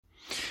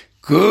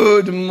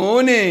Good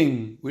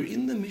morning. We're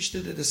in the Mishnah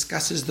that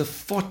discusses the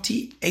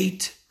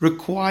 48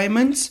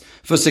 requirements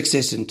for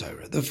success in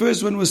Torah. The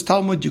first one was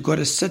Talmud, you got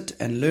to sit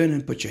and learn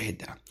and put your head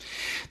down.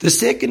 The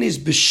second is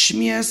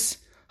B'shmias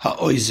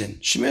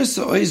ha'oizen.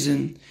 Shmias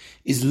ha'oizen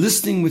is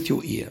listening with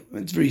your ear.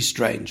 It's very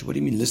strange. What do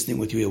you mean listening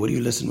with your ear? What do you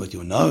listen with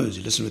your nose?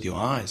 You listen with your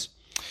eyes.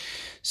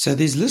 So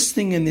there's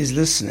listening and there's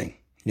listening.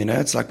 You know,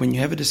 it's like when you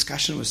have a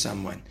discussion with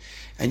someone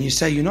and you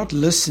say, you're not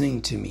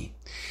listening to me.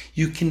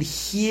 You can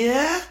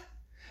hear,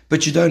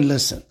 but you don't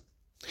listen.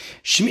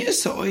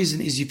 Shmiras ha'oizen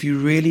is if you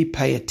really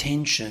pay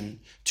attention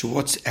to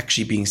what's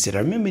actually being said. I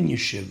remember in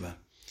Yeshiva,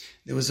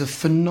 there was a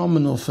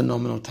phenomenal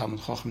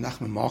Talmud Chacham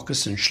Nachman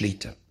Marcus and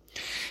Shlita.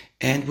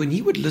 And when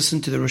he would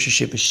listen to the Rosh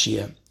Hashanah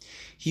Shir,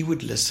 he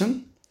would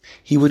listen.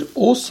 He would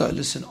also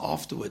listen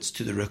afterwards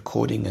to the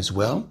recording as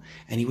well,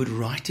 and he would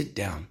write it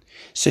down.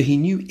 So he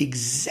knew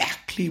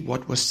exactly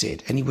what was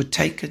said, and he would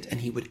take it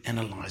and he would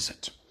analyze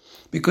it.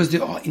 Because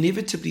there are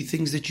inevitably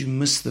things that you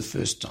miss the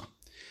first time.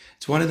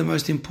 It's one of the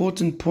most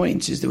important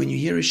points is that when you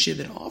hear a shir,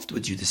 that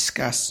afterwards you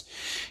discuss,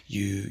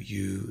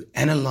 you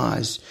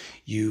analyze,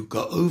 you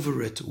go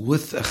over it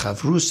with a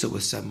chavrusa,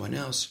 with someone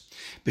else.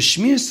 But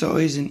Shmiras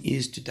ha'oizen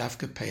is to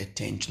dafka pay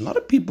attention. A lot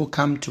of people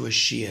come to a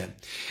shir,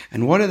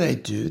 and what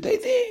do? They're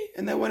there,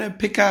 and they want to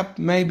pick up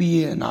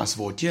maybe a nice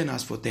word here, a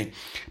nice word there.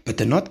 But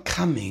they're not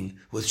coming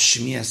with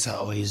Shmiras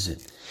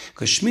ha'oizen.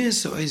 Because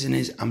Shmiras ha'oizen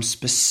is, I'm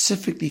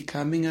specifically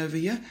coming over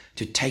here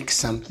to take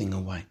something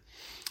away.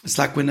 It's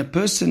like when a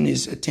person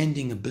is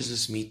attending a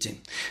business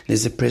meeting,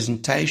 there's a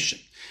presentation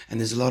and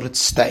there's a lot at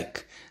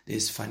stake.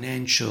 There's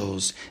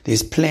financials,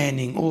 there's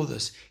planning, all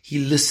this. He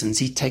listens,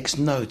 he takes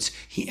notes,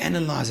 he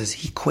analyzes,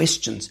 he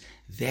questions.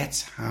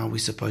 That's how we're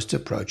supposed to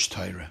approach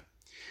Torah.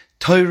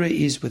 Torah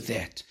is with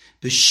that.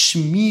 The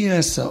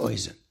Shmiras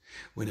ha'oizen.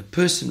 When a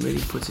person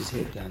really puts his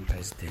head down and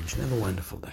pays attention. Have a wonderful day.